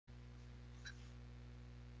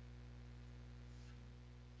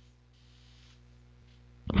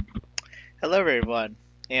Hello everyone,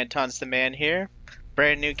 Anton's the man here.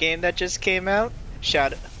 Brand new game that just came out,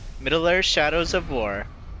 Middle-earth Shadows of War.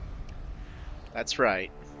 That's right.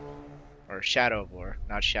 Or Shadow of War,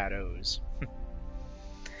 not Shadows.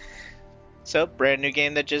 So, brand new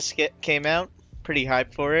game that just came out. Pretty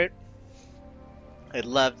hyped for it. I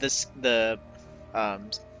love the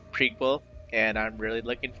prequel, and I'm really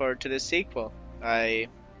looking forward to the sequel. I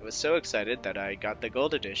was so excited that I got the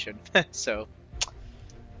gold edition. So,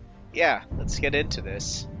 yeah, let's get into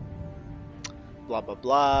this. Blah blah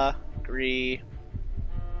blah. Agree.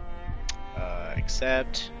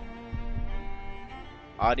 Accept.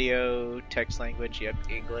 Audio, text language, yep,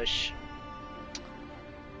 English.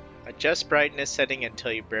 Adjust brightness setting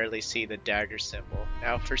until you barely see the dagger symbol.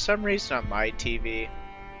 Now, for some reason on my TV,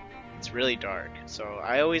 it's really dark, so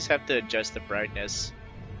I always have to adjust the brightness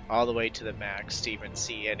all the way to the max to even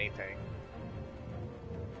see anything.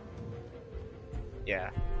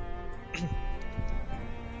 Yeah.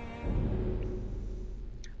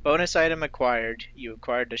 Bonus item acquired. You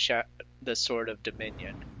acquired the Sword of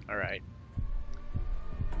Dominion. Alright.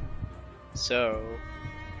 So,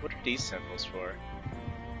 what are these symbols for?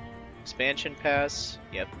 Expansion pass.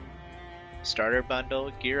 Yep. Starter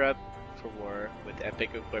bundle. Gear up for war with epic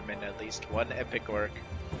equipment. At least one epic orc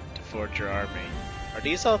to forge your army. Are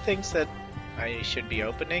these all things that I should be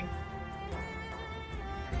opening?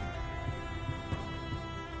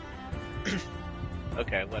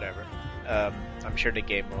 Okay, whatever. I'm sure the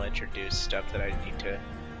game will introduce stuff that I need to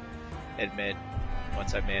admit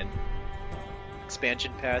once I'm in.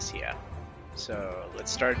 Expansion pass, yeah. So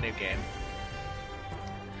let's start a new game.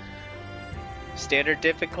 Standard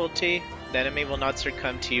difficulty. The enemy will not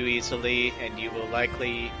succumb to you easily, and you are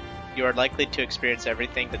likely to experience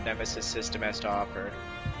everything the Nemesis system has to offer.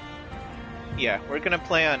 Yeah, we're gonna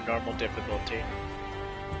play on normal difficulty,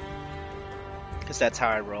 because that's how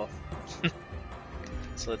I roll.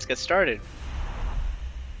 So let's get started.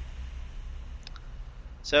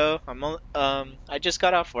 So I just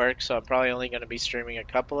got off work, so I'm probably only gonna be streaming a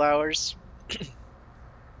couple hours.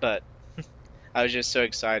 But I was just so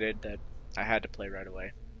excited that I had to play right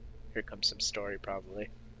away. Here comes some story, probably.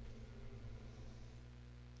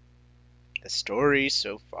 The story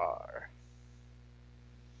so far.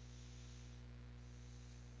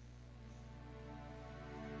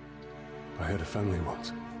 I had a family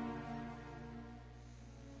once.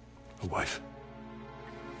 A wife.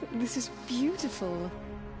 This is beautiful.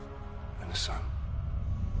 And a son.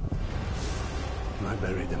 And I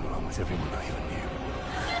buried them along with everyone I even knew.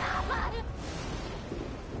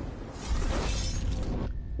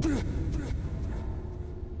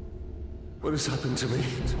 What has happened to me?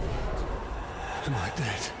 Am I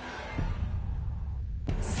dead?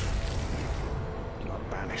 You are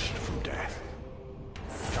banished from death.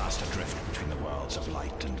 Cast adrift between the worlds of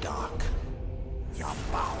light and dark. You are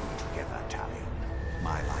bound together, Talion.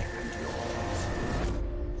 My life and yours.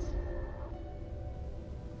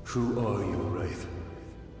 Who are you, Wraith?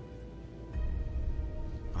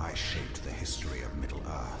 I shaped the history of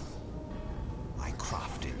Middle-earth. I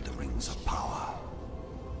crafted the Rings of Power.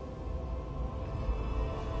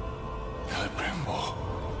 Celebrimbor,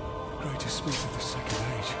 greatest smith of the Second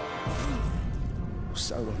Age.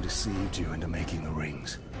 Sauron deceived you into making the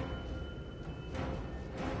rings.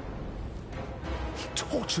 He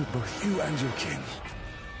tortured both you and your kin.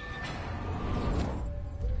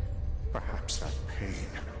 Perhaps that pain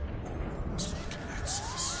was not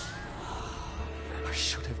Nemesis. I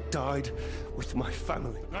should have died with my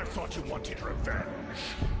family. I thought you wanted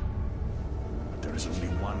revenge. But there is only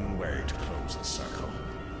one way to close the circle.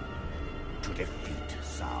 To defeat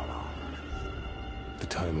Sauron. The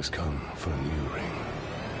time has come for a new ring.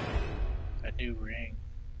 A new ring.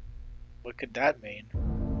 What could that mean?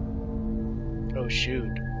 Oh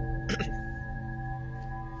shoot.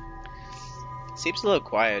 Seems a little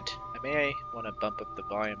quiet. I may want to bump up the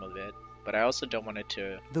volume a bit, but I also don't want it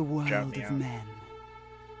to The drown world me of out. men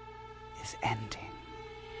is ending.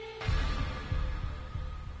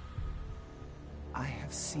 I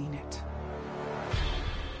have seen it.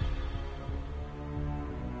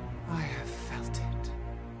 I have felt it.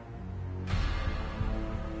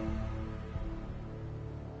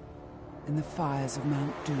 In the fires of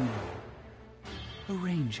Mount Doom, a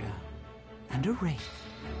ranger and a wraith,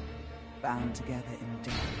 bound together in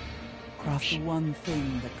death, craft the one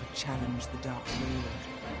thing that could challenge the Dark Lord.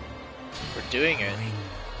 We're doing it. Ring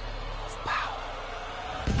of power.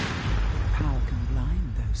 Power can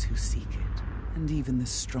blind those who seek it, and even the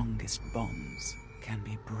strongest bonds can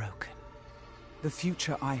be broken. The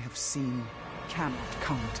future I have seen cannot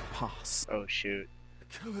come to pass. Oh shoot.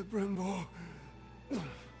 Celebrimbor.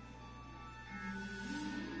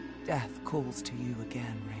 Death calls to you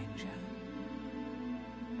again, Ranger.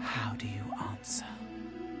 How do you answer?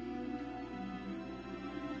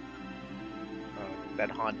 Oh, that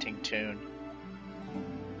haunting tune.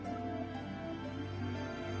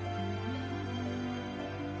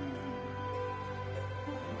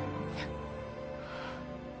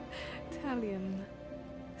 Talion,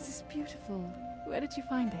 this is beautiful. Where did you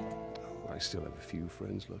find it? I still have a few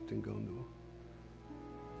friends left in Gondor.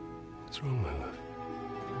 What's wrong, my love?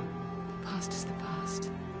 The past is the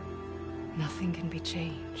past. Nothing can be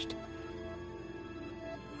changed.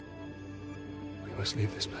 We must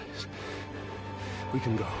leave this place. We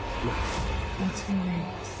can go. Now. Not too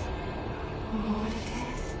late. You know what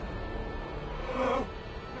it is.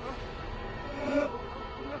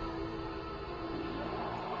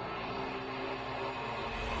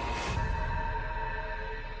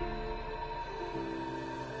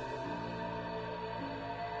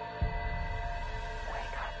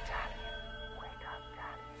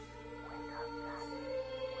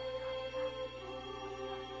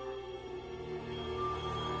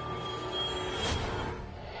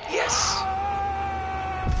 Yes!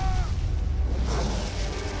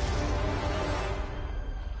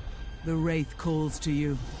 The Wraith calls to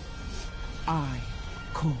you. I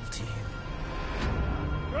call to you.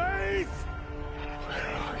 Wraith!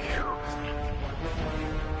 Where are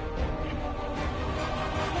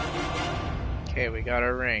you? Okay, we got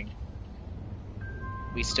our ring.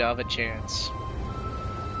 We still have a chance.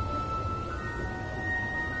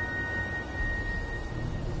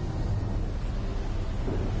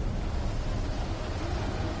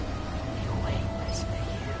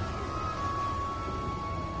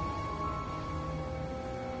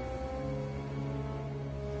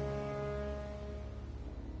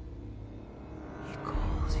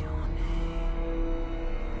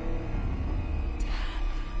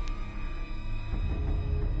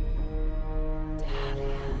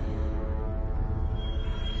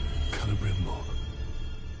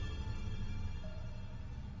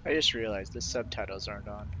 I just realized the subtitles aren't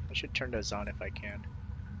on. I should turn those on if I can.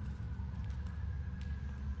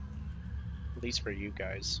 At least for you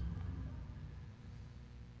guys.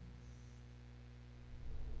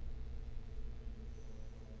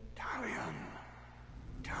 Talion.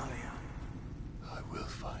 Talion. I will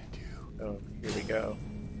find you. Oh, here we go.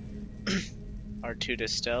 R2 to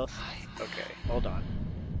stealth. Okay, hold on.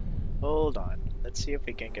 Hold on. Let's see if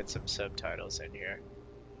we can get some subtitles in here.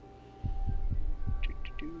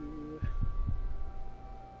 Doo-doo-doo.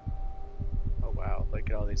 Oh wow, look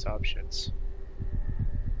at all these options.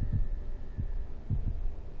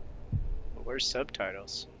 But where's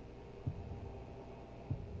subtitles?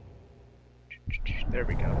 There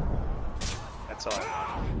we go. That's all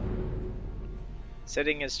I want.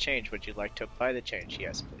 Setting has changed. Would you like to apply the change?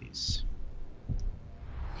 Yes, please.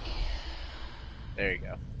 There you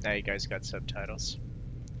go. Now you guys got subtitles.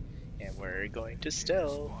 And we're going to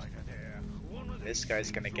stealth. This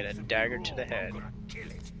guy's gonna get a dagger to the head.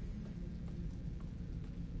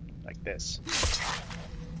 Like this.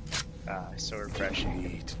 Ah, so refreshing.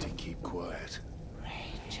 Need to keep quiet.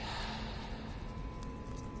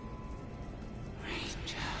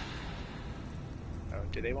 Oh,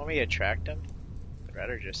 do they want me to attract them? I'd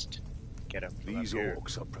rather just get them from These up here.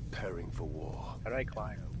 orcs are preparing for war. How do I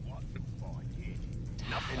climb?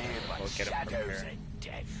 Nothing here but We'll get 'em from shadows here. and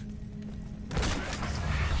death.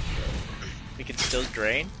 We can still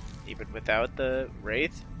drain, even without the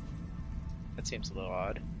wraith? That seems a little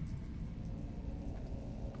odd.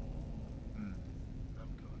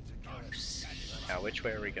 Now, which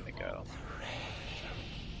way are we gonna go?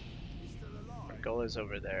 Our goal is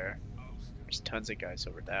over there. There's tons of guys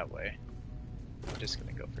over that way. I'm just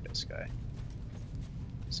gonna go for this guy.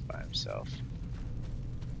 He's by himself.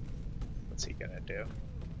 What's he gonna do?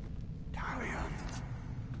 Talion.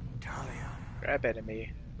 Talion. Grab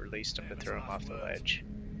enemy, released him to throw him off the ledge.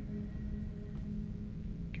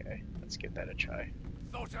 Okay, let's give that a try.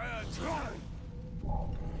 Thought I heard you.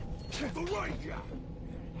 The Ranger.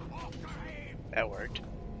 After him. That worked.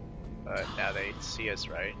 But now they see us,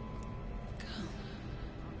 right?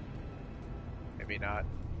 Maybe not.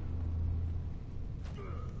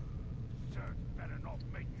 Sir, better not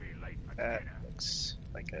make me late for That dinner. looks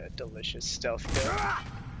like a delicious stealth kill.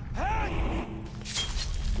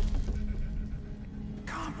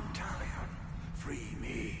 Come, Talion. Free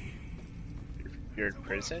me. You're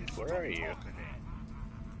imprisoned? Where are you?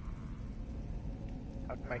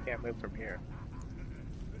 How come I can't move from here?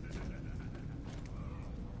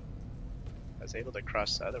 I was able to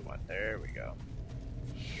cross the other one. There we go.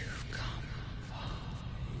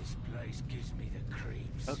 This place gives me the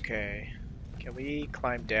creeps. Okay. Can we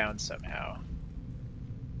climb down somehow?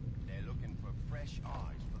 fresh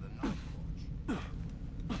eyes for the night watch.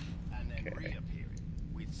 And then reappearing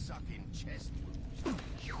with sucking chest wounds.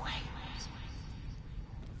 You wait.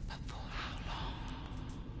 But for how long?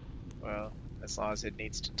 Well, as long as it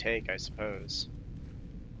needs to take, I suppose.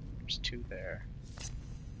 There's two there.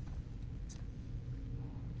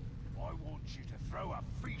 I want you to throw a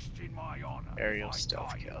feast in my honor. Aerial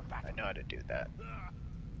stealth kill. I know how to do that.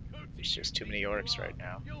 There's just too many orcs right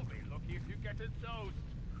now. You'll be lucky if you get a toast.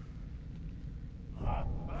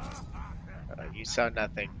 You saw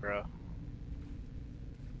nothing, bro.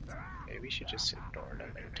 Maybe we should just ignore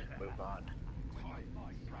them and move on.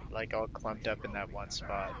 Like all clumped up in that one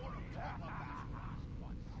spot.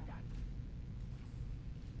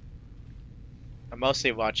 I'm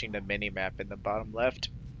mostly watching the mini-map in the bottom left.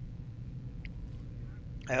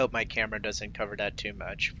 I hope my camera doesn't cover that too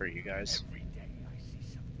much for you guys.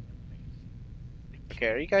 Okay,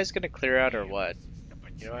 are you guys gonna clear out or what?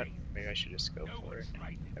 You know what? Maybe I should just go for it.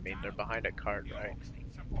 I mean, they're behind a cart, right?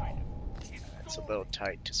 It's a little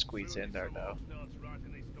tight to squeeze in there, though.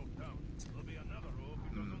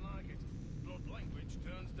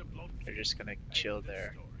 They're just gonna chill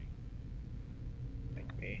there.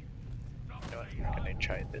 Like me. You know what? I'm gonna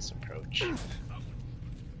try this approach.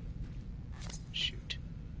 Shoot.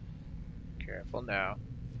 Careful now.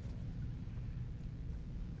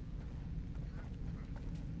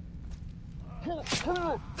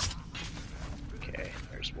 Okay,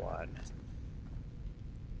 there's one.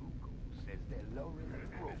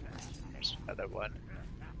 There's another one.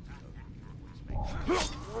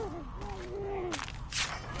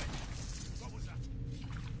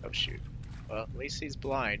 Oh shoot. Well, at least he's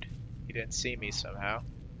blind. He didn't see me somehow.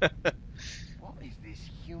 What is this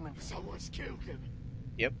human? Someone's killed him.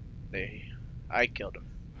 Yep, I killed him.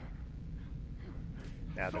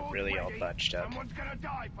 Now they're really all bunched up. Someone's gonna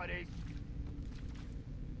die for this.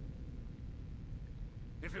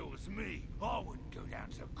 If it was me, I wouldn't go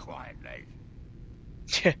down so quietly.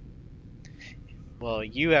 Well,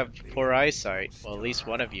 you have poor eyesight. Well, at least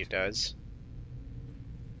one of you does.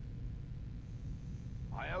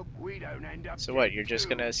 I hope we don't end up. So what, you're just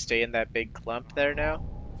gonna stay in that big clump there now?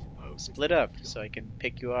 Split up so I can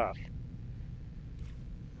pick you off.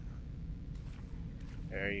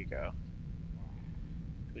 There you go.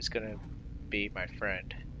 Who's gonna be my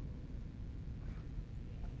friend?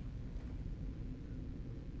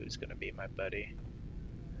 Who's gonna be my buddy?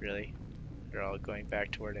 Really? They're all going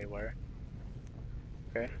back to where they were?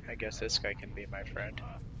 Okay, I guess this guy can be my friend.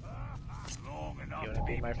 You wanna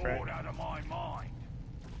be my friend?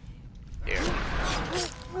 Here.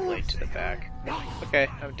 Late to the back. Okay,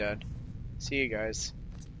 I'm done. See you guys.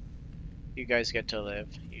 You guys get to live.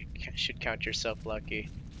 You should count yourself lucky.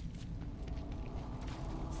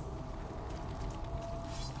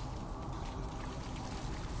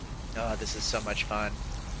 Oh, this is so much fun.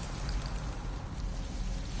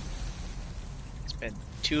 It's been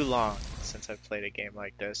too long since I've played a game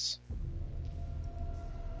like this.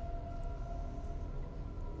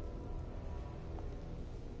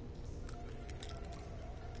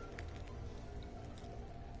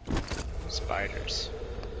 Spiders.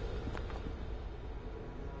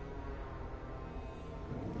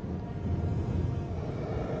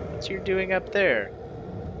 What's you doing up there?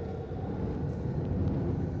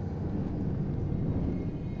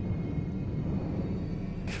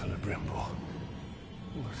 Celebrimbo,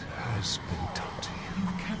 what has been done to you?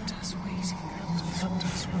 You've kept us waiting.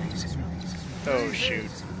 Oh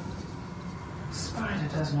shoot. Spider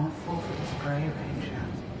does not forfeit its prey, Ranger.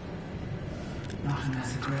 Not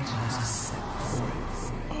unless a greater has set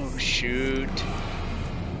forth. Oh shoot.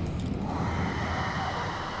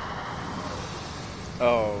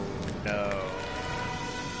 Oh no.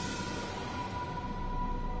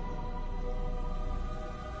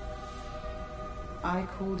 I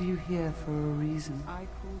called you here for a reason.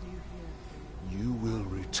 You will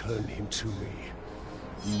return him to me.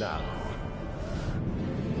 Now.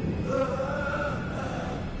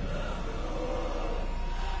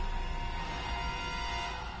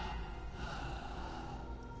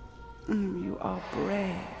 You are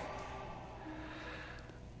brave.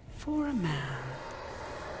 For a man.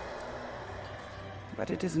 But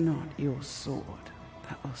it is not your sword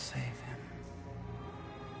that will save him.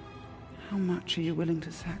 How much are you willing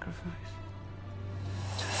to sacrifice?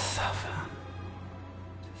 To suffer.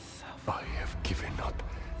 I have given up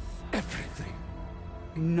everything.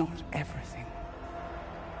 Not everything.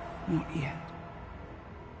 Not yet.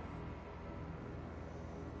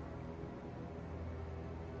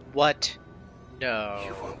 What? No.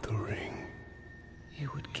 You want the ring? You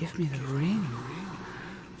would give me the ring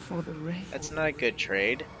for the ring. That's not a good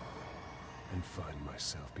trade. And find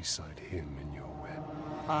myself beside him in your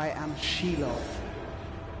I am Shelob,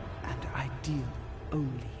 and I deal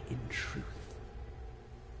only in truth.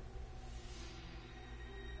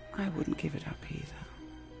 I wouldn't give it up either.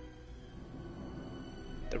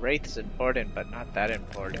 The Wraith is important, but not that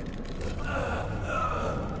important.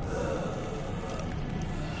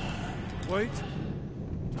 Wait.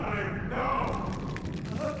 Time now!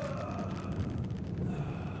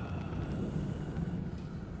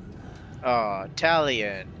 Aw,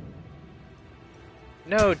 Talion.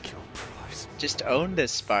 No, just own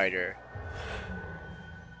this spider.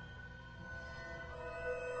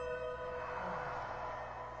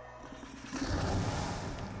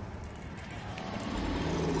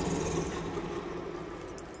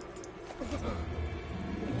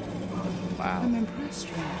 Wow. I'm impressed,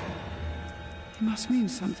 Red. He must mean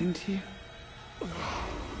something to you.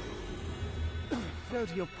 Go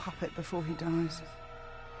to your puppet before he dies.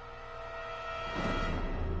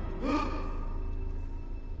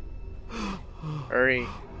 Hurry.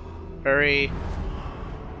 Hurry.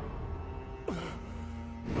 You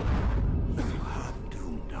have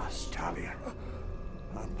doomed us, Talion.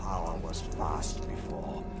 Her power was vast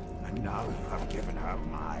before, and now you have given her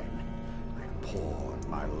mine. I poured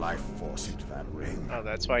my life force into that ring. Oh,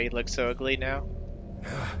 that's why he looks so ugly now?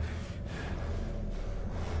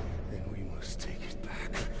 Then we must take it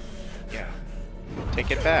back. Yeah.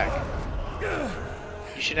 Take it back.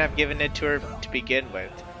 You should have given it to her to begin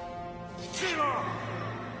with.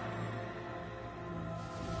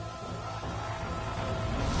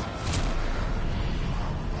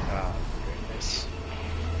 Oh, goodness.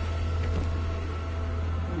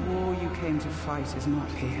 The war you came to fight is not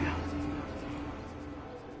here.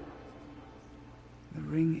 The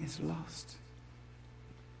ring is lost.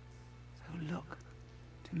 So look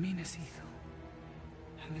to Minas Ithil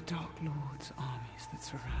and the Dark Lord's armies that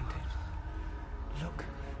surround it. Look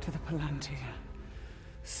to the Palantir.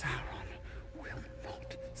 Sauron will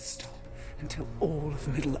not stop until all of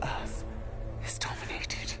Middle-earth is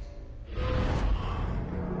dominated.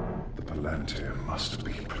 The Palantir must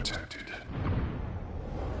be protected.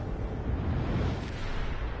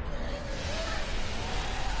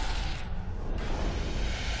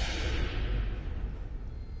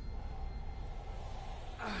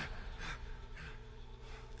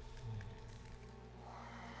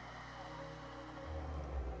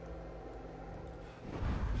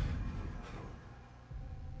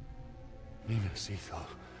 Minas Ithil.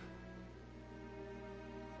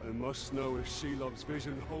 I must know if Shelob's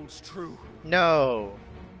vision holds true. No!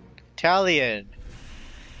 Talion!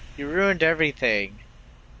 You ruined everything.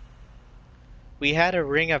 We had a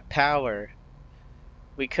ring of power.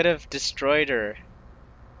 We could have destroyed her.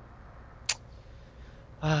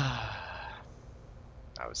 I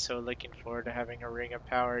was so looking forward to having a ring of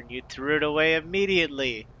power and you threw it away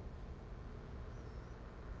immediately.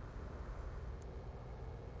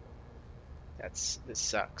 This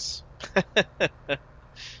sucks.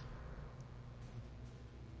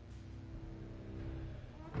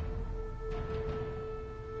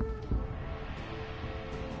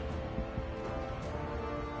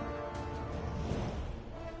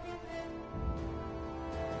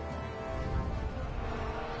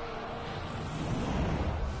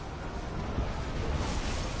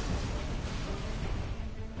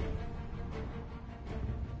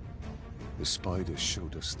 The spider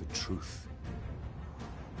showed us the truth.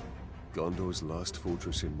 Gondor's last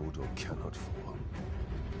fortress in Mordor cannot fall.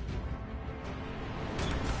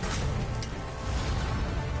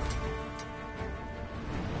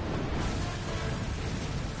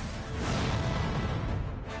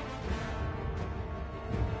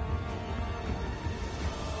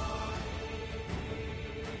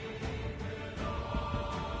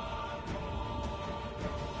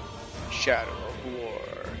 Shadow of War.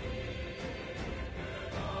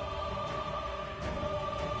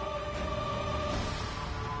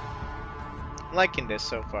 I'm liking this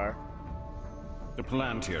so far. The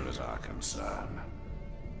Palantir is our concern.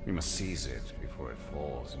 We must seize it before it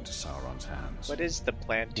falls into Sauron's hands. What is the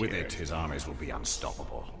plan here? With it, his armies will be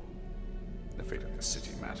unstoppable. The fate of the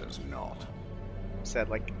city matters not. Is that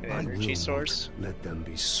like an I energy will source? not let them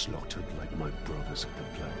be slaughtered like my brothers at the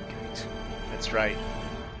Black Gate. That's right.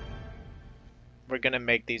 We're gonna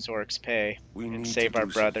make these orcs pay We and need save to our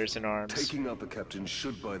do brothers something. in arms. Taking out the captain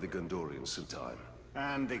should buy the Gondorians some time.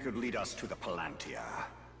 And they could lead us to the Palantir.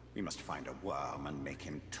 We must find a worm and make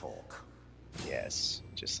him talk. Yes,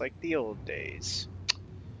 just like the old days.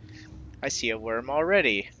 I see a worm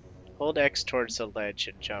already. Hold X towards the ledge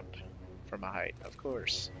and jump from a height, of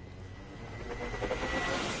course.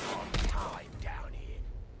 Time down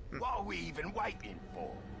here. What are we even waiting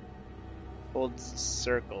for? Hold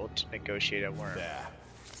circle to negotiate a worm. There.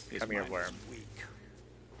 His Come here, mind worm. is weak.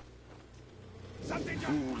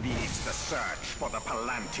 Who leads the search for the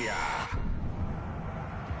Palantir?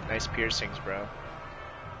 Nice piercings, bro.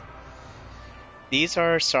 These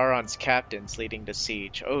are Sauron's captains leading the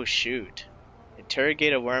siege. Oh shoot.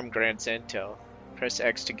 Interrogate a worm grants intel. Press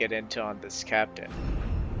X to get intel on this captain.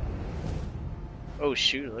 Oh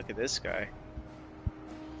shoot, look at this guy.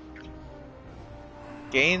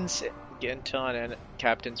 Gains intel on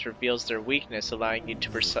captains reveals their weakness, allowing you to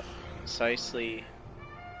precisely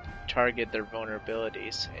target their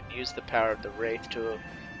vulnerabilities and use the power of the Wraith to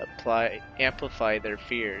amplify their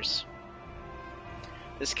fears.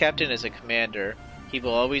 This captain is a commander. He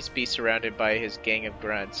will always be surrounded by his gang of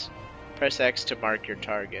grunts. Press X to mark your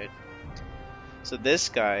target. So this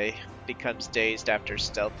guy becomes dazed after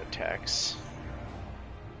stealth attacks.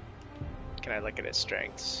 Can I look at his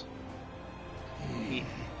strengths?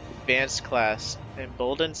 Advanced class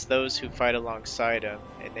emboldens those who fight alongside him,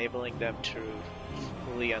 enabling them to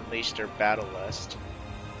fully unleash their battle lust.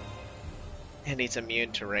 And he's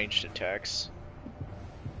immune to ranged attacks.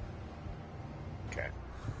 Okay.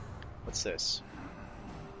 What's this?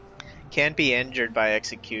 Can be injured by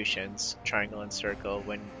executions, triangle and circle,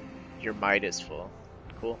 when your might is full.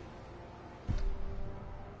 Cool.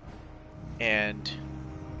 And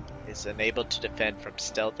is unable to defend from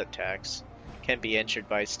stealth attacks. Can be injured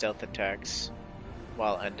by stealth attacks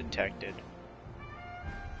while undetected.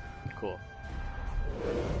 Cool.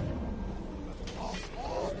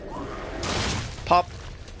 Pop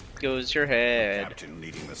goes your The head. captain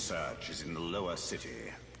leading the search is in the lower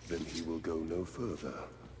city. Then he will go no further.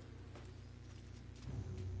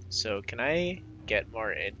 So can I get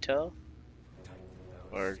more intel?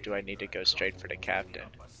 Or do I need to go straight for the captain?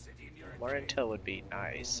 More intel would be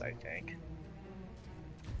nice, I think.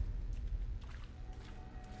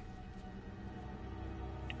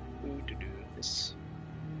 This,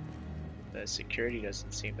 the security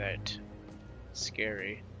doesn't seem that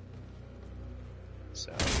scary.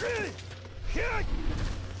 So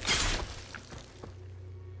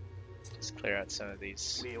just clear out some of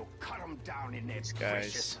these We'll cut 'em down in their guys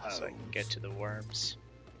precious so I can get to the worms.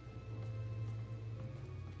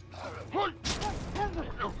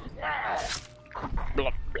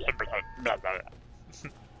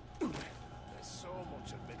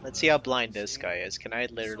 Let's see how blind this guy is. Can I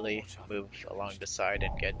literally move along the side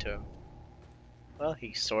and get to him? Well,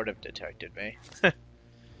 he sort of detected me.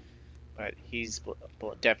 But he's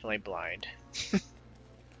definitely blind.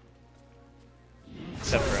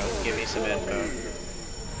 So bro, give me some info.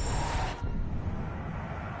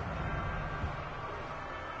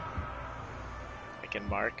 I can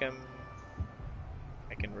mark him.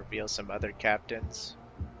 I can reveal some other captains.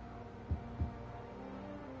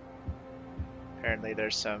 Apparently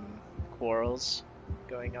there's some quarrels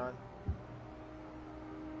going on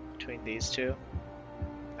between these two.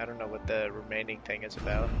 I don't know what the remaining thing is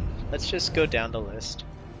about. Let's just go down the list.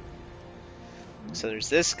 So there's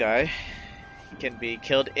this guy. He can be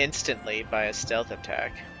killed instantly by a stealth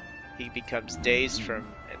attack. He becomes dazed from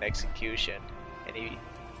an execution, and he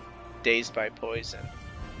dazed by poison.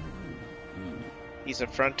 He's a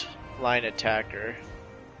front line attacker,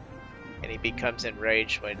 and he becomes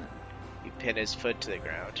enraged when you pin his foot to the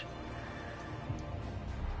ground.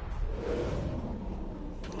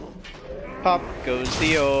 Pop goes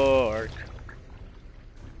the orc.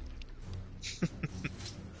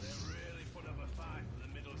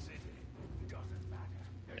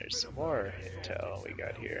 There's some more intel we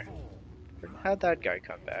got here. How'd that guy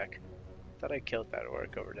come back? Thought I killed that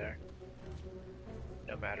orc over there.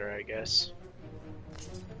 No matter, I guess.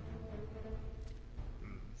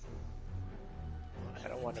 I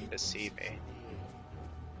don't want him to see me.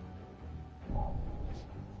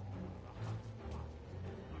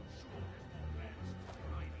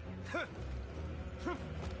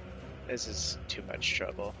 This is too much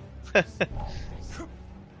trouble.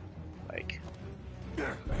 Like,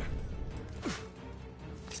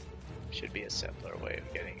 should be a simpler way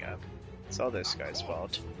of getting up. It's all this guy's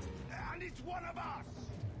fault. And it's one of us.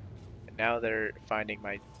 And now they're finding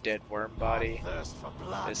my dead worm body. Thirst for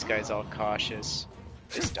blood. This guy's all cautious.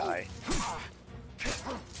 Just die.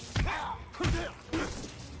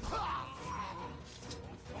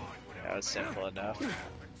 That was simple enough.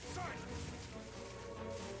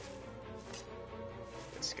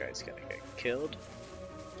 This guy's gonna get killed.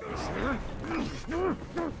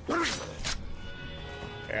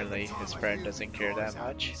 Apparently his friend doesn't care that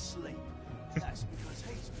much. That's because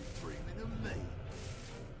he's been dreaming of me.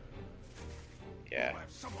 Yeah, I'll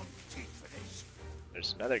have someone teeth for this.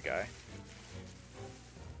 there's another guy.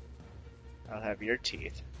 I'll have your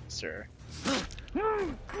teeth, sir.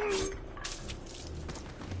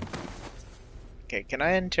 Okay, can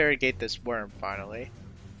I interrogate this worm finally?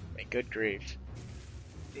 I mean, good grief.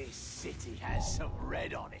 This city has some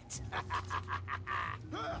red on it.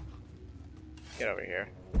 Get over here,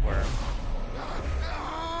 worm.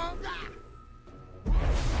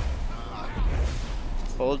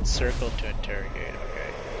 Hold circle to interrogate.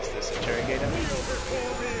 Okay, is this interrogate him?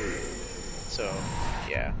 So,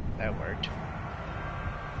 yeah, that worked.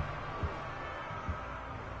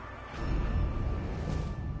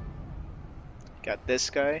 Got this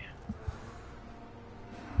guy.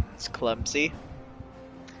 It's clumsy.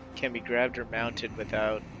 Can be grabbed or mounted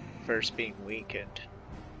without first being weakened.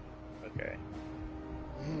 Okay.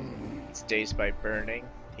 It's dazed by burning.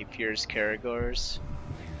 He fears Caragors.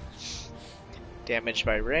 Damaged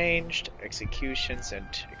by ranged, executions, and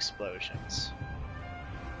explosions.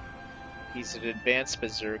 He's an advanced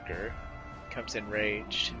berserker. Comes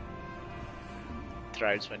enraged.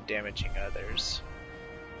 Thrives when damaging others.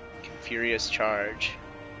 Furious charge.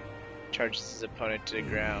 Charges his opponent to the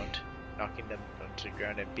ground, knocking them to the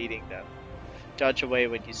ground and beating them. Dodge away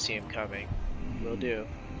when you see him coming. Will do.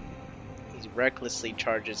 He recklessly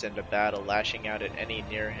charges into battle, lashing out at any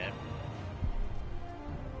near him.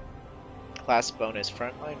 Class bonus,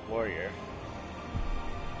 Frontline Warrior.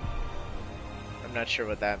 I'm not sure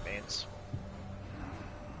what that means.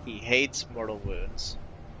 He hates mortal wounds.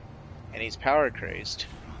 And he's power crazed.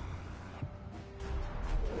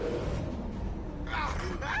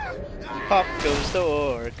 Pop goes the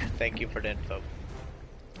orc. Thank you for the info.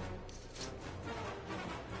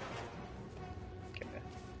 Okay,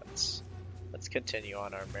 let's continue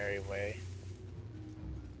on our merry way.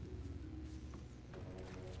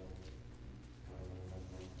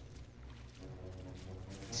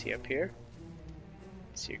 See up here?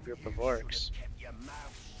 See a group of orcs. Kept your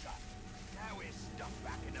mouth shut. Now we're stuck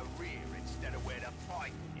back in the rear instead of where the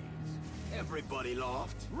fight is. Everybody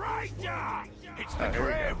laughed. Right, it's the here we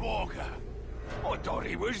Grey go. Walker. I thought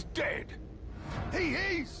he was dead. He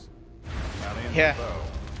is. Yeah. Don't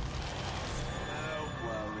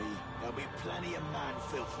worry, there'll be plenty of man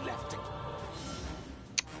filth left.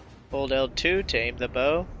 Hold L2 to aim the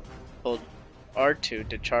bow. Hold R2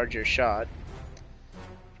 to charge your shot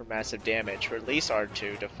for massive damage. Release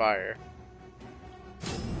R2 to fire.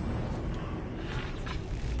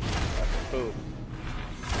 Boom.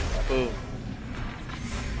 Boom.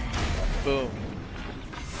 Boom.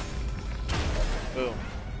 Boom.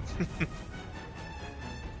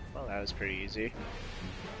 Well, that was pretty easy.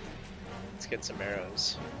 Let's get some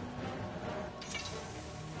arrows.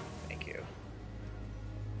 Thank you.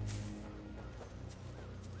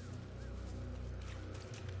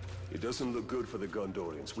 It doesn't look good for the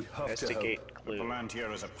Gondorians. We have to help. Investigate The clue.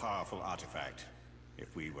 Palantir is a powerful artifact.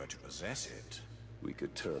 If we were to possess it, We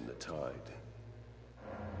could turn the tide.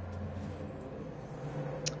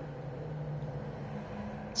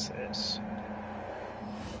 What's this?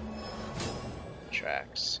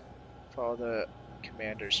 Tracks. Follow the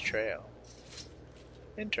commander's trail.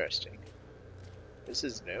 Interesting. This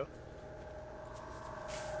is new.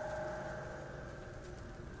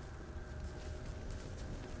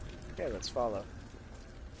 Okay, let's follow.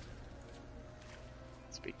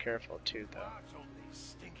 Let's be careful too, though. Don't these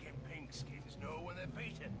stinking pinkskins know when they're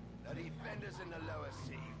beaten? The defenders in the lower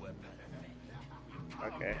sea were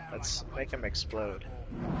perfect. Okay, let's make him explode.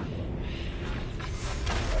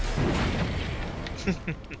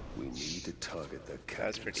 We need to target the That was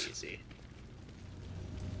cannons. pretty easy.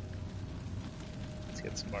 Let's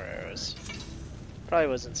get some more arrows. Probably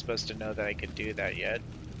wasn't supposed to know that I could do that yet,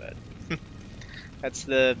 but that's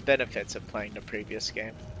the benefits of playing the previous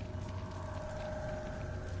game.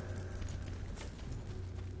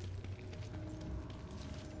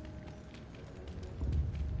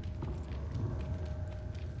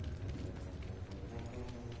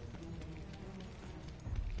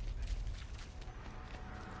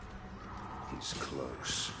 He's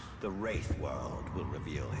close. the Wraith world will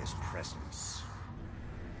reveal his presence.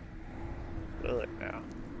 Will it now?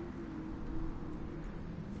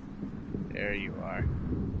 There you are.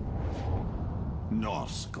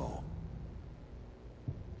 Norsko.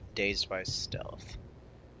 Dazed by stealth.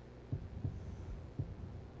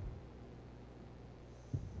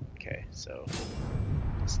 Okay, so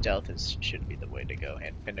stealth should be the way to go,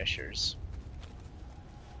 and finishers.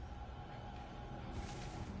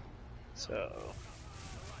 So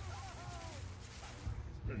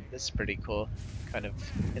this is pretty cool. Kind of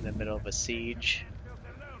in the middle of a siege.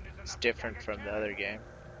 It's different from the other game.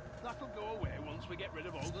 That'll go away once we get rid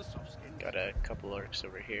of all the soft skins. Got a couple orcs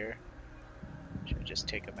over here. Should I just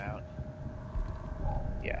take them out?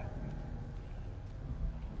 Yeah.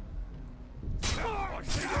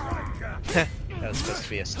 That was supposed to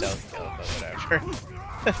be a stealth kill, but whatever.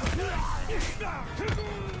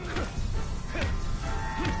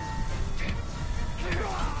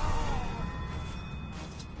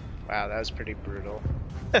 Wow, that was pretty brutal.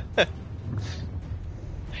 I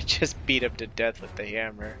just beat him to death with the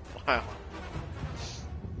hammer. Wow.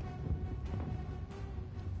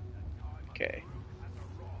 Okay.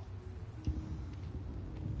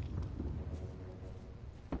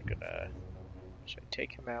 Should I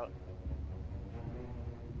take him out?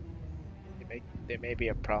 They may be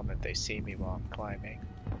a problem if they see me while I'm climbing.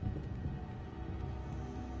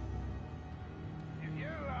 If you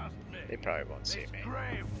ask me, They probably won't see this me.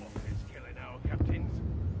 grave wolf is killing our captains,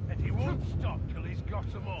 and he won't stop till he's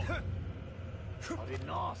got them all. I didn't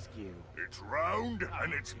ask you. It's round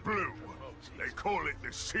and it's blue. They call it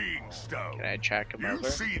the Seeing Stone. Can I track him You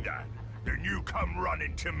over? see that, then you come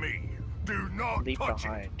running to me. Do not Leap touch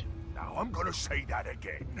behind. it. Now I'm gonna say that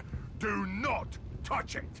again. Do not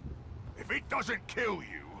touch it. If it doesn't kill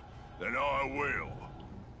you, then I will.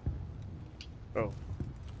 Oh.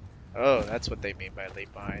 Oh, that's what they mean by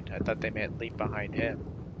leap behind. I thought they meant leap behind him.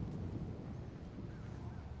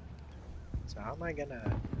 So how am I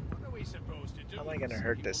gonna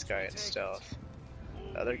hurt this guy in stealth?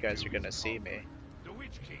 The other guys are gonna see me,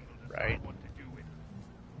 right?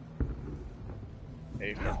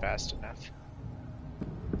 Maybe if we're fast enough.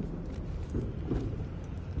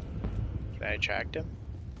 Can I attract him?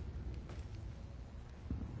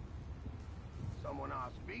 Someone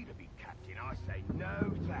asked me to be captain, I say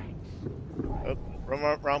no thanks. Oh,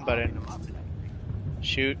 wrong button.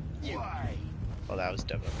 Shoot. Why? Well, that was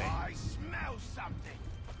dumb of me. I smell something.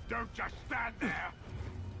 Don't just stand there.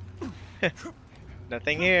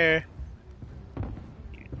 Nothing here.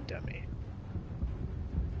 You dummy.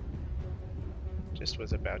 Just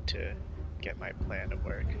was about to get my plan to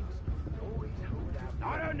work.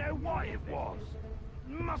 I don't know what it was.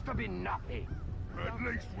 Must have been nothing. At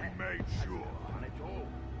least we made sure.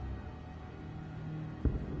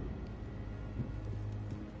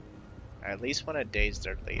 I at least want to daze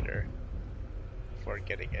their leader before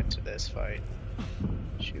getting into this fight.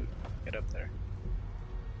 Shoot, get up there.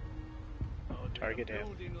 Target him.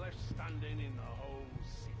 Building left standing in the whole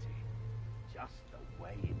city. Just the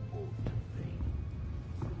way it ought to be.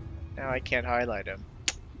 Now I can't highlight him.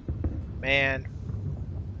 Man.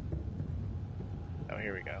 Oh,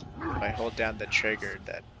 here we go. If I hold down the trigger,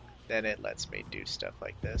 then it lets me do stuff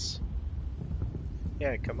like this.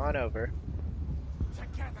 Yeah, come on over.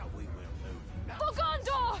 Together we will move. For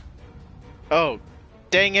Gondor! Oh,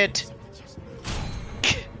 dang it!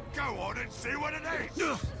 Go on and see what it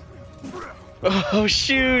is. Oh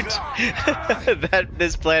shoot!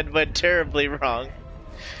 This plan went terribly wrong.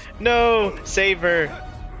 No, save her. I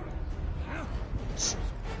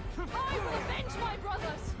will avenge my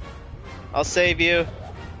brothers! I'll save you.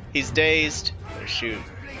 He's dazed.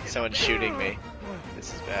 Someone's shooting me.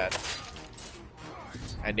 This is bad.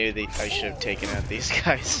 I knew that I should have taken out these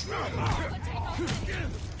guys.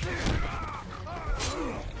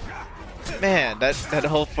 Man, that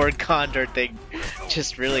whole Fort Gondor thing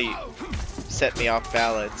just really set me off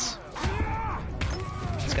balance.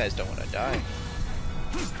 These guys don't want to die.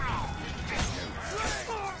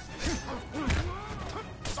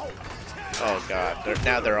 Oh god,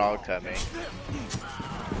 now they're all coming.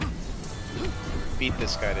 Beat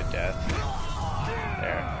this guy to death.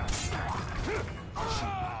 There.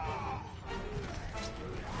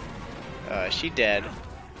 Is she dead?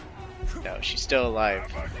 No, she's still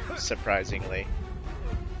alive, surprisingly.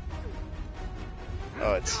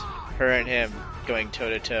 Oh, it's her and him going toe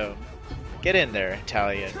to toe. Get in there,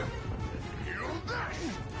 Italian.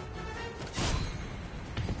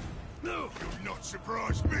 No, you'll not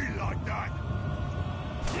surprise me like that.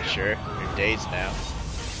 Sure, you're dazed now.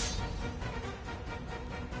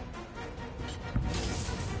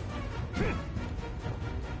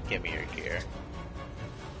 Give me your gear.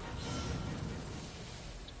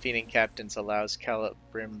 Defeating captains allows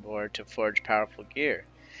Celebrimbor to forge powerful gear.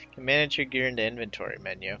 You can manage your gear in the inventory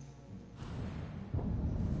menu.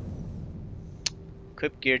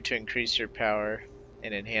 Equip gear to increase your power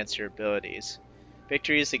and enhance your abilities.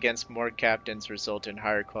 Victories against more captains result in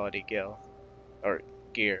higher quality gear.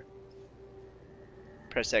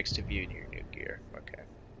 Press X to view your new gear. Okay.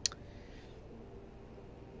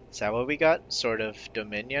 Is that what we got? Sword of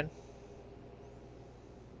Dominion?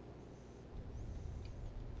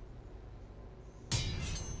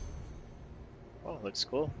 Oh, looks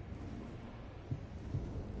cool.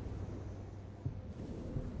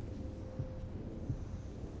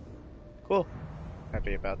 Cool.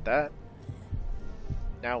 Happy about that.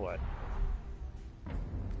 Now what?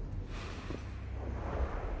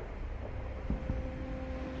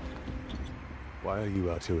 Why are you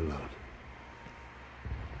out here alone?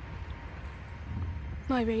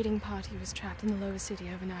 My raiding party was trapped in the lower city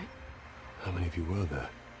overnight. How many of you were there?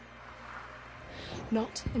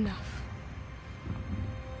 Not enough.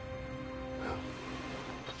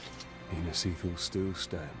 Mina Seathal still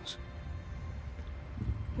stands.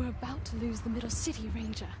 We're about to lose the middle city,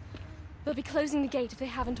 Ranger. They'll be closing the gate if they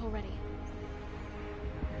haven't already.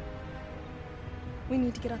 We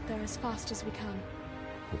need to get up there as fast as we can.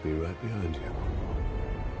 I'll be right behind you.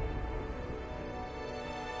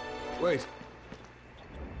 Wait!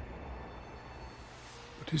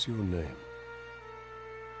 What is your name?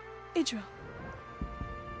 Idril.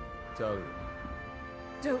 Talia.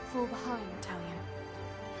 Don't fall behind, Talion.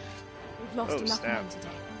 We've lost enough snap. men today.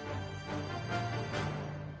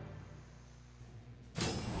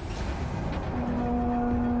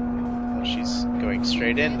 Oh, she's going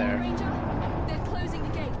straight in there. Ranger, they're closing the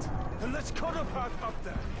gate. Then let's cut a path up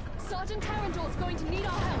there. Sergeant Tarandor's going to need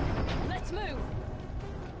our help. Let's move.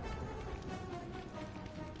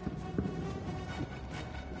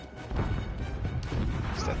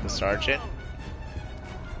 Is that the sergeant?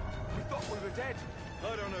 We thought we were dead.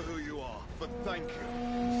 I don't know who you are, but thank you.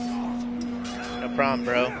 No problem,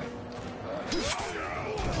 bro.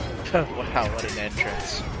 Wow, what an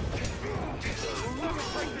entrance.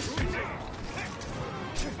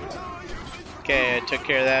 Okay, I took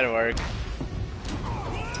care of that orc.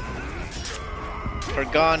 For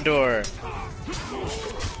Gondor.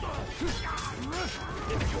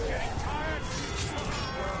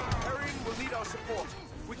 Arian will need our support.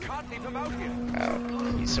 We can't leave him out here. Wow,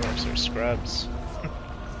 these orcs are scrubs.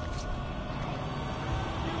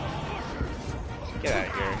 Get out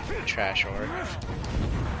of here, you trash orc.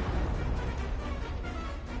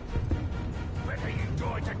 Better you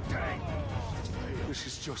die today. This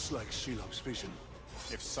is just like Shelob's vision.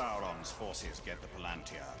 If Sauron's forces get the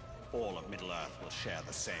Palantir, all of Middle-earth will share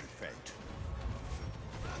the same fate.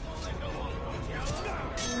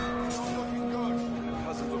 Not looking good. It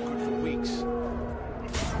hasn't looked good for weeks.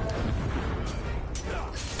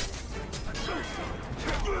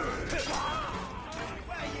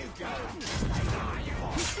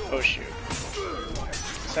 Oh shoot.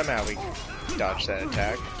 Somehow we dodged that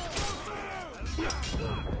attack.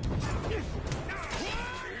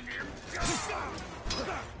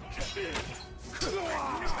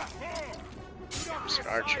 There's an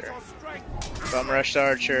archer. Bum rushed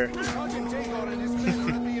archer. Sergeant Dagon and his men are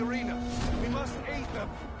in the arena. We must aid them.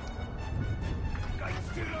 Gate's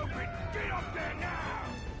still open. Get up there now.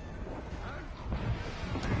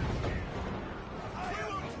 I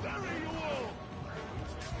will bury you all.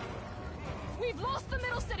 We've lost the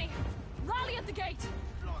middle city. Rally at the gate.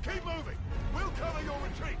 Keep moving. We'll cover your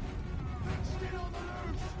retreat. Still on the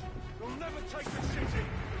loose. You'll never take the city.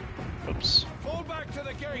 Oops. Fall back to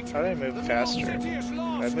the gate. How do I move faster? The city is Do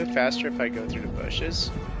lost. I move faster if I go through the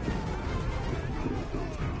bushes?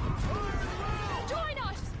 Join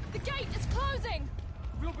us. The gate is closing.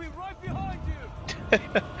 We'll be right behind you.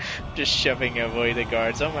 Just shoving away the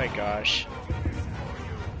guards. Oh my gosh.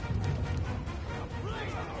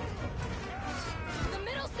 The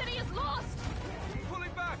middle city is lost.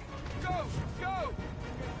 Pulling back. Go. Go.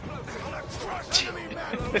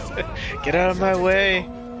 Get out of my way.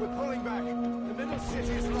 We're pulling back. The middle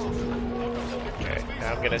city is lost. Okay,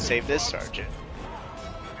 now I'm gonna save this sergeant.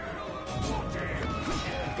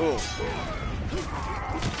 Ooh.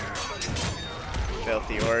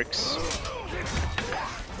 Filthy orcs.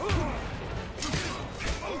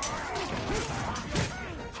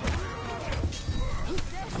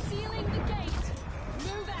 They're sealing the gate.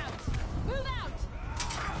 Move out. Move out.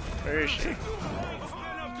 Where is she?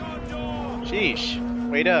 Sheesh.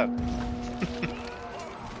 Wait up.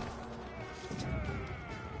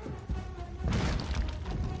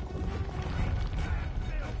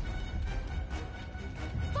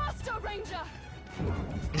 Faster, Ranger.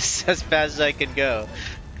 This is as fast as I can go.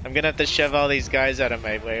 I'm gonna have to shove all these guys out of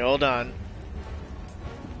my way. Hold on.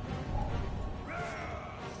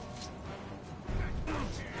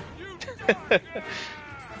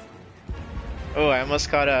 Oh, I almost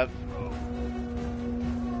caught up.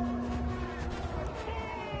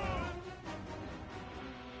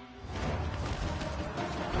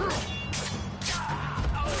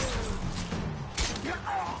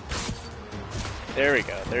 There we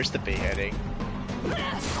go. There's the beheading.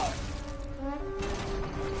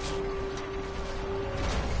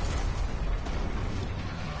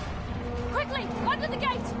 Quickly, under the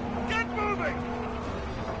gate. Get moving.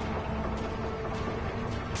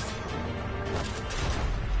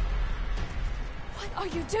 What are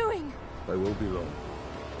you doing? I won't be long.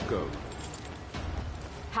 Go.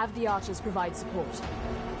 Have the archers provide support.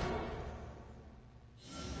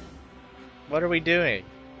 What are we doing?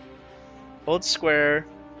 Hold square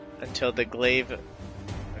until the glaive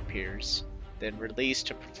appears, then release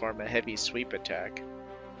to perform a heavy sweep attack.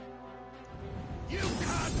 You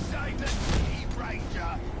can't save the city,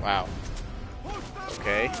 Ranger! Wow.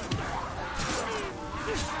 Okay.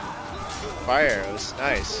 Fire arrows,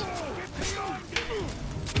 nice.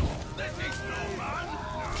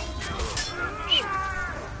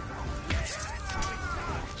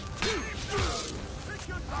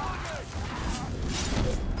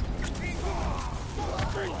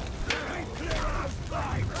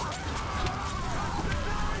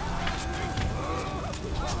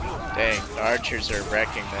 Dang, the archers are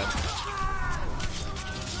wrecking them.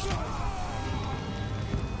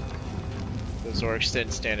 Those orcs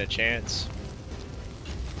didn't stand a chance.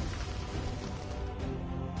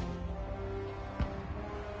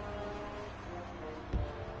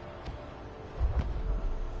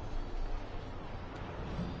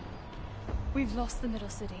 We've lost the middle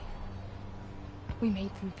city. We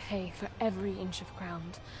made them pay for every inch of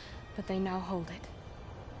ground, but they now hold it.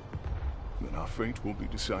 Then our fate will be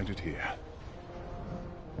decided here.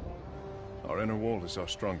 Our inner wall is our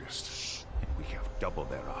strongest. We have double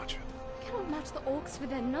their archer. We cannot match the orcs for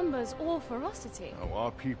their numbers or ferocity. Now,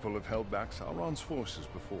 our people have held back Sauron's forces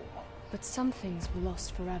before. But some things were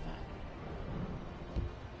lost forever.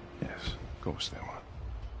 Yes, of course they were.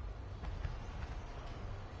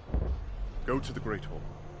 Go to the Great Hall.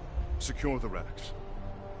 Secure the relics.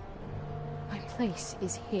 My place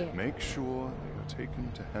is here. Make sure they are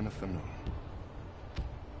taken to Hennefernon.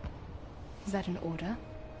 Is that an order?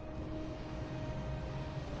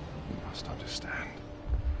 You must understand.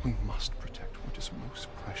 We must protect what is most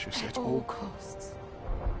precious At all costs.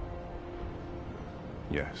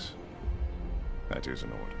 Yes. That is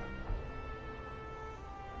an order.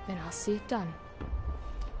 Then I'll see it done.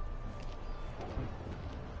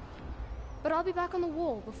 But I'll be back on the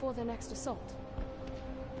wall before their next assault.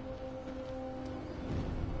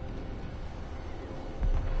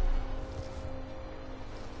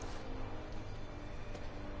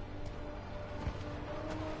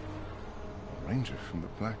 A ranger from the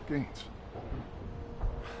Black Gate.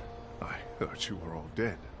 I thought you were all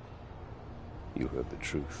dead. You heard the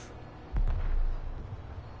truth.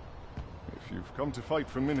 If you've come to fight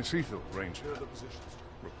for Minas Ithil, Ranger,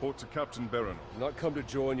 report to Captain Beron. Not come to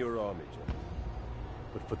join your army, General,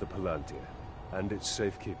 but for the Palantir and its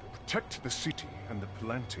safekeeping. Protect the city, and the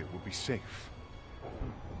Palantir will be safe.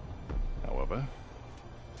 However,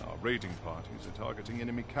 our raiding parties are targeting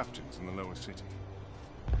enemy captains in the lower city.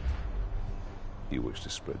 You wish to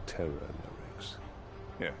spread terror in their ranks.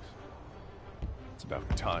 Yes. It's about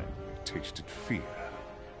time we tasted fear.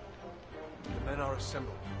 The men are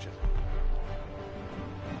assembled, General.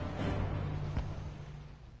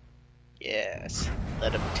 Yes,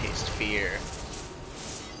 let him taste fear.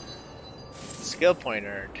 Skill point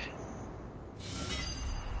earned.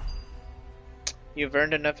 You've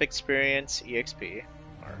earned enough experience, EXP,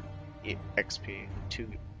 or EXP,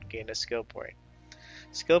 to gain a skill point.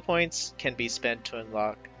 Skill points can be spent to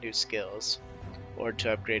unlock new skills, or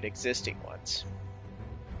to upgrade existing ones.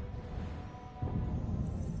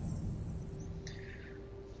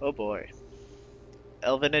 Oh boy.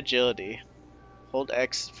 Elven Agility. Hold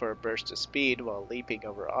X for a burst of speed while leaping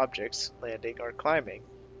over objects, landing, or climbing.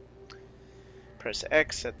 Press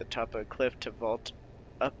X at the top of a cliff to vault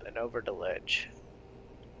up and over the ledge.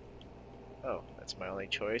 Oh, that's my only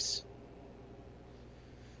choice.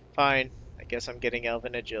 Fine, I guess I'm getting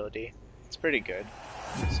Elven Agility. It's pretty good.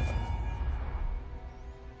 So.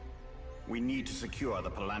 We need to secure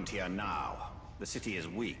the Palantir now. The city is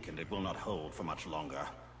weak and it will not hold for much longer.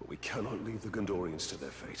 But we cannot leave the Gondorians to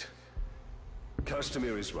their fate.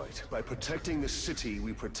 Castamir is right. By protecting the city,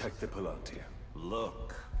 we protect the Palantir.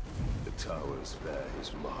 Look. The towers bear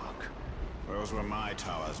his mark. Those were my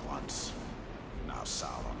towers once. Now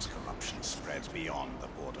Sauron's corruption spreads beyond the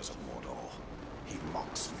borders of Mordor. He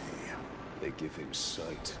mocks me. They give him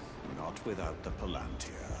sight. Not without the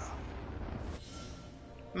Palantir.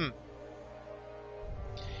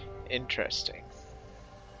 Interesting.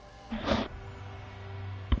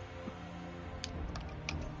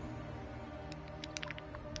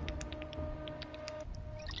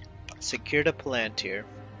 Secure the Palantir.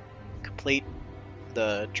 Complete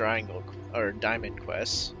the triangle or diamond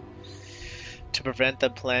quests to prevent the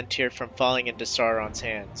Palantir from falling into Sauron's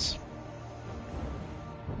hands.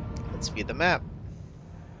 Let's view the map.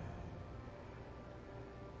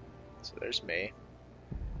 So there's me.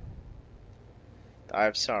 The Eye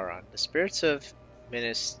of Sauron. The spirits of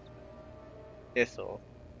Minas Ithil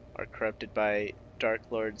are corrupted by Dark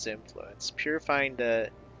Lord's influence, purifying the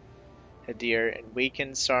Hadir and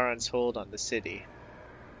weaken Sauron's hold on the city.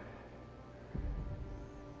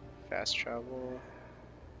 Fast travel.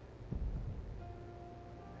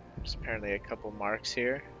 There's apparently a couple marks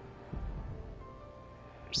here.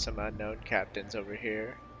 There's some unknown captains over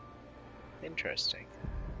here. Interesting.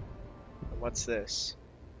 And what's this?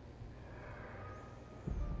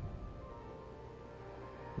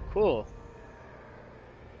 Cool.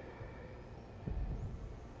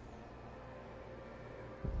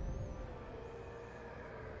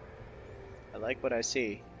 I like what I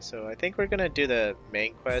see. So I think we're gonna do the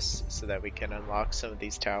main quest so that we can unlock some of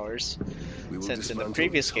these towers. We will Since in the dismantle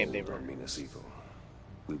previous this game they hold were... on Minas Evil.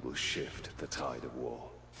 We will shift the tide of war.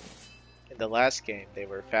 In the last game they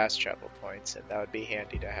were fast travel points, and that would be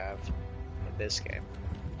handy to have in this game.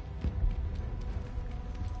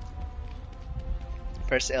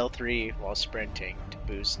 Press L3 while sprinting to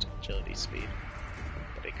boost agility speed,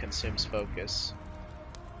 but it consumes focus.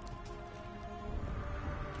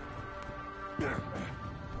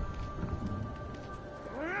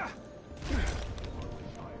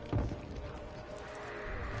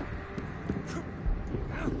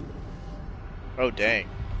 Oh dang.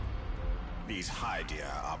 These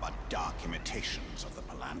Hydia are but dark imitations of the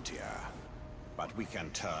Palantir. But we can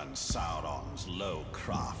turn Sauron's low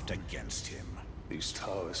craft against him. These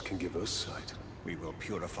towers can give us sight. We will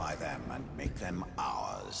purify them and make them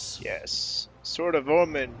ours. Yes. Sword of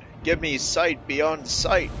Omen, give me sight beyond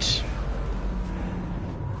sight.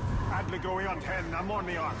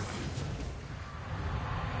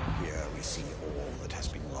 Here we see all that has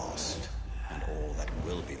been lost, and all that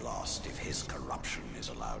will be lost if his corruption is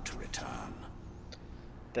allowed to return.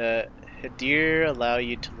 The Hadir allow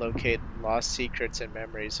you to locate lost secrets and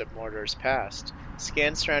memories of Mordor's past.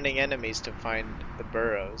 Scan surrounding enemies to find the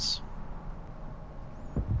burrows.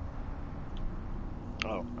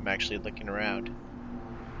 Oh, I'm actually looking around.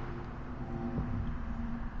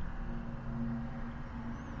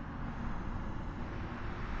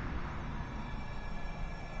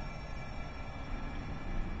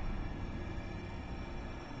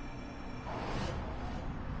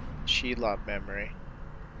 Shelob memory.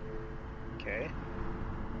 Okay.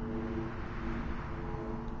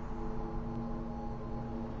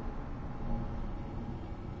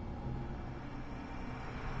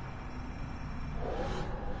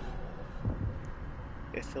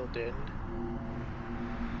 Ithildin.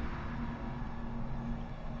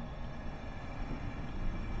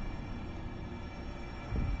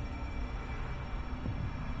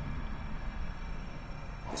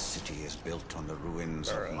 This city is built on the ruins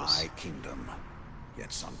of my kingdom,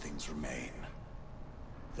 yet some things remain.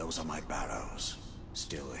 Those are my barrows,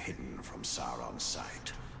 still hidden from Sauron's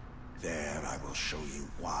sight. There I will show you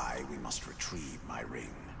why we must retrieve my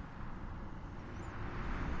ring.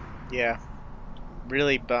 Yeah.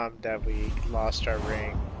 Really bummed that we lost our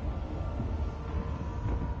ring.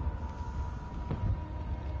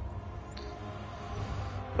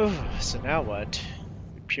 So now what?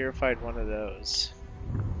 We purified one of those.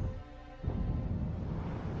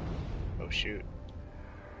 Oh shoot.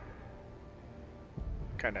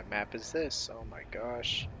 What kind of map is this? Oh my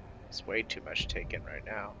gosh. It's way too much taken right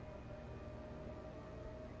now.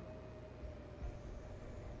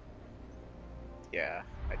 Yeah,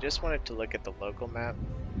 I just wanted to look at the local map.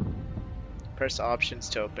 Press options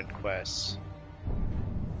to open quests.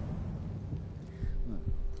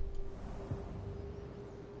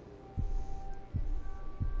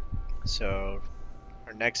 So,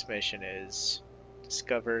 our next mission is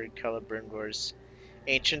discover Celebrungor's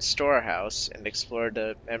ancient storehouse and explore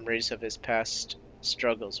the memories of his past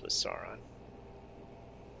struggles with Sauron.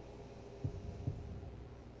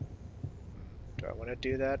 Do I want to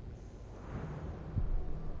do that?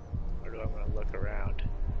 Or do I want to look around?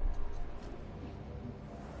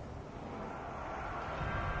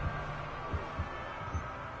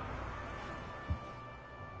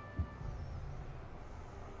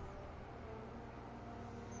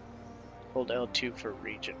 Hold L2 for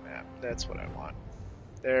region map. That's what I want.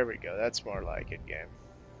 There we go. That's more like it, game.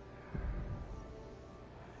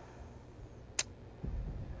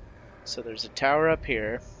 So there's a tower up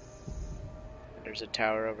here. And there's a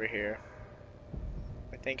tower over here.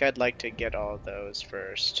 I think I'd like to get all of those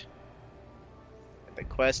first. And the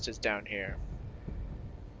quest is down here.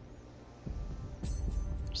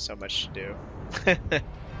 So much to do.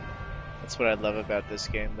 That's what I love about this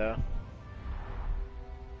game, though.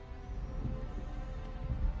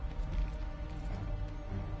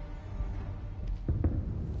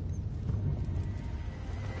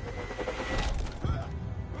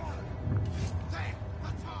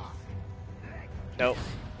 Nope,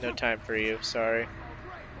 no time for you, sorry.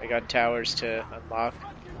 I got towers to unlock.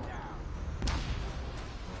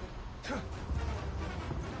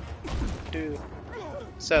 dude.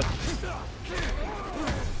 What's up?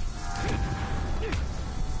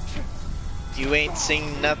 You ain't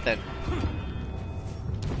seen nothing.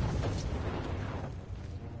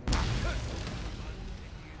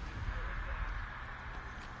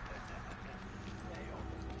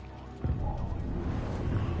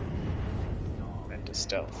 Into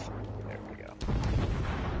stealth. There we go.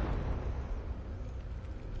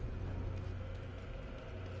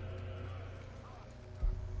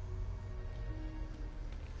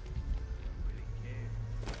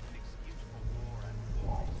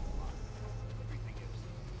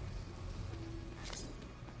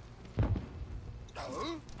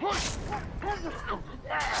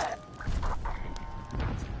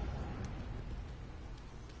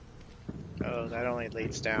 Oh, that only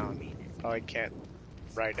leads down. Probably can't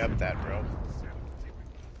ride up that rope.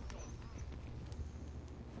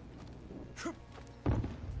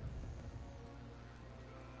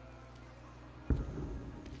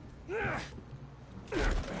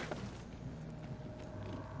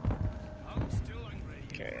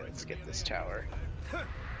 Okay, let's get this tower.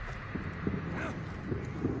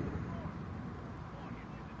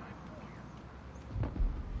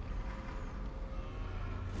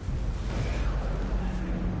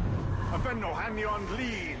 Avenno Hanyon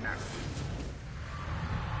Lean.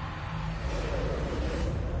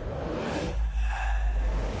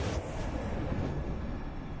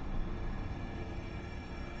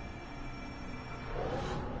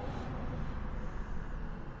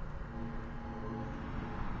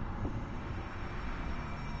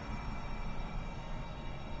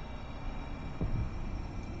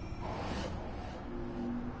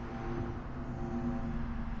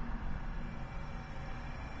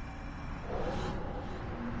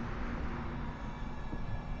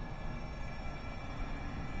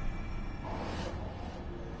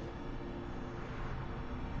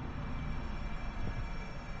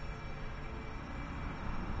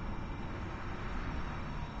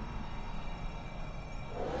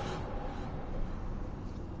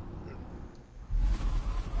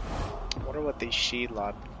 I wonder what these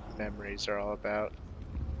Shelob memories are all about.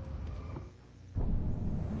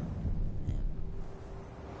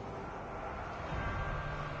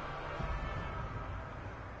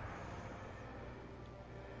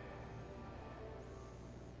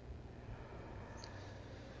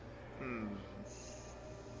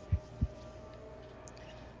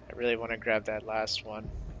 I really want to grab that last one.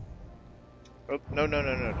 Oh, no.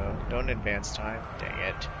 Don't advance time. Dang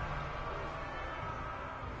it.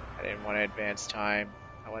 I didn't want to advance time.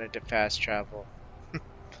 I wanted to fast travel.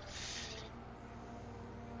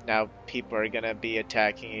 Now people are gonna be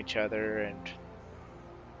attacking each other and...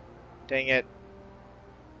 Dang it.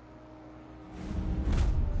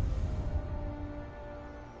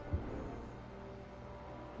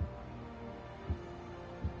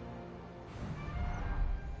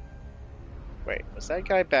 Wait, was that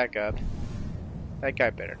guy back up? That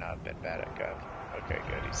guy better not have been back up. Okay,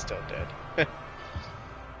 good, he's still dead.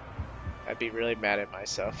 I'd be really mad at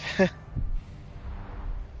myself.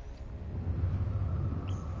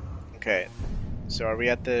 Okay, so are we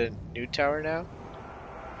at the new tower now?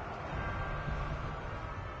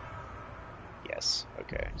 Yes,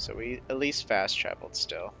 okay, so we at least fast traveled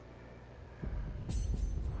still.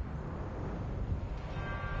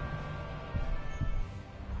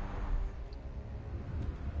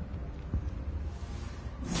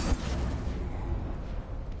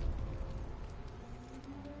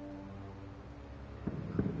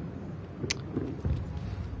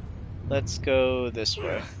 Let's go this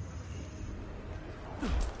way.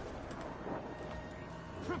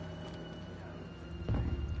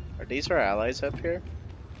 Are these our allies up here?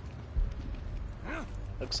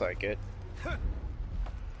 Looks like it.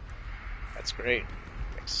 That's great.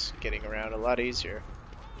 Makes getting around a lot easier.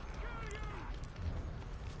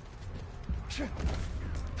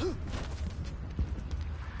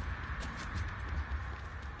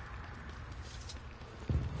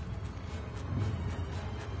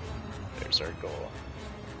 There's our goal.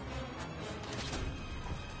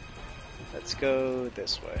 Let's go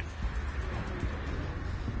this way.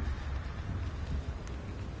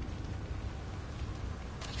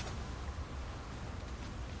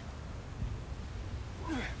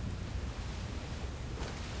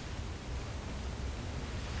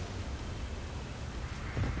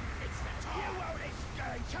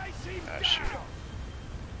 Ah, shoot.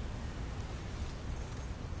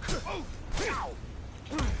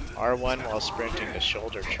 R1 while sprinting to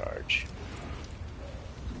shoulder charge.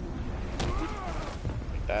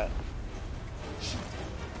 Like that.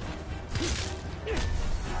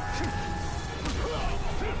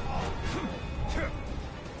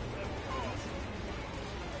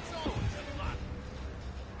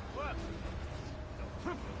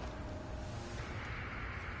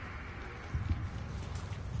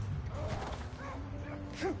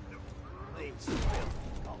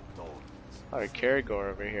 Our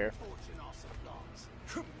Caragor over here.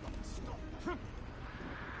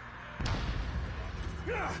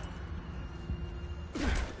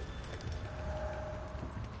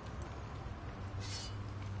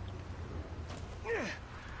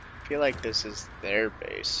 I feel like this is their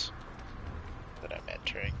base that I'm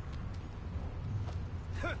entering.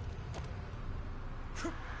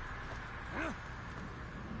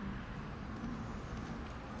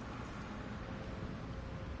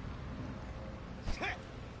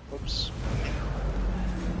 Whoops.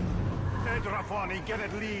 Edrafani, get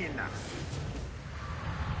it lean.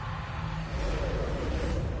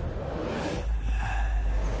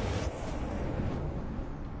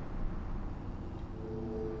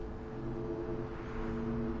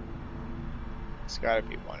 There's gotta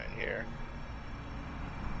be one in here.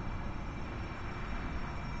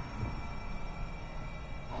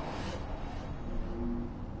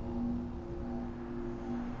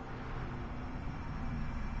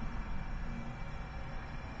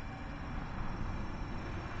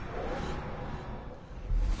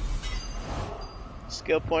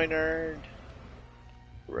 Skill point earned.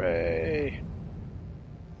 Hooray.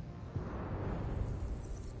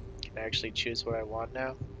 Can I actually choose what I want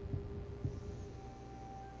now?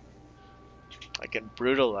 I can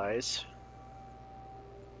brutalize.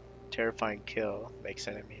 Terrifying kill. Makes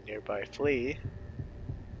enemy nearby flee.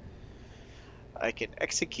 I can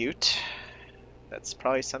execute. That's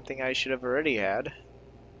probably something I should have already had.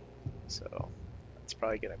 So that's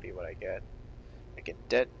probably gonna be what I get. I can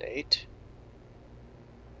detonate.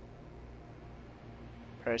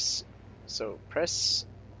 Press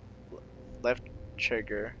left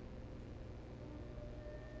trigger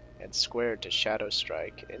and square to shadow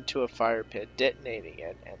strike into a fire pit, detonating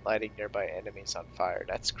it and lighting nearby enemies on fire.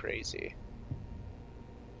 That's crazy.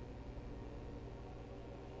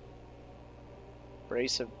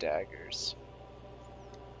 Brace of daggers.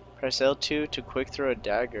 Press L2 to quick throw a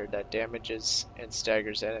dagger that damages and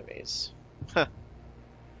staggers enemies. Huh.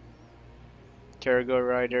 Caragor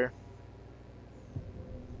Rider.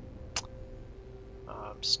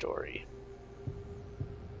 Story.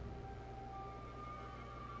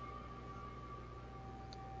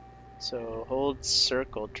 So hold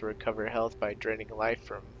circle to recover health by draining life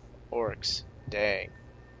from orcs. Dang.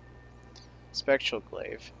 Spectral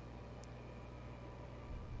glaive.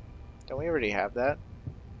 Don't we already have that?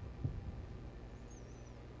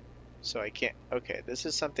 So I can't... Okay, this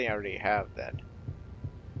is something I already have then.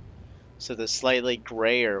 So the slightly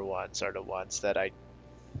grayer ones are the ones that I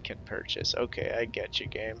can purchase. Okay, I get you,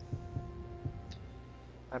 game.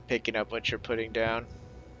 I'm picking up what you're putting down.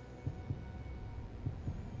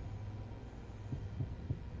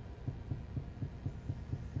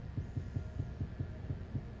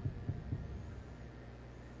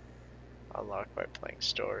 Unlock by playing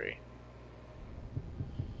story.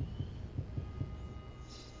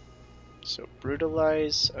 So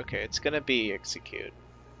brutalize. Okay, it's gonna be execute.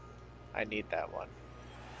 I need that one.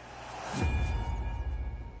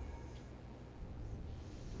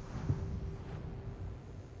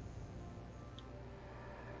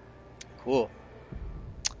 Cool.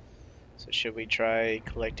 So should we try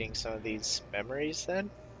collecting some of these memories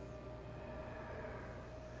then?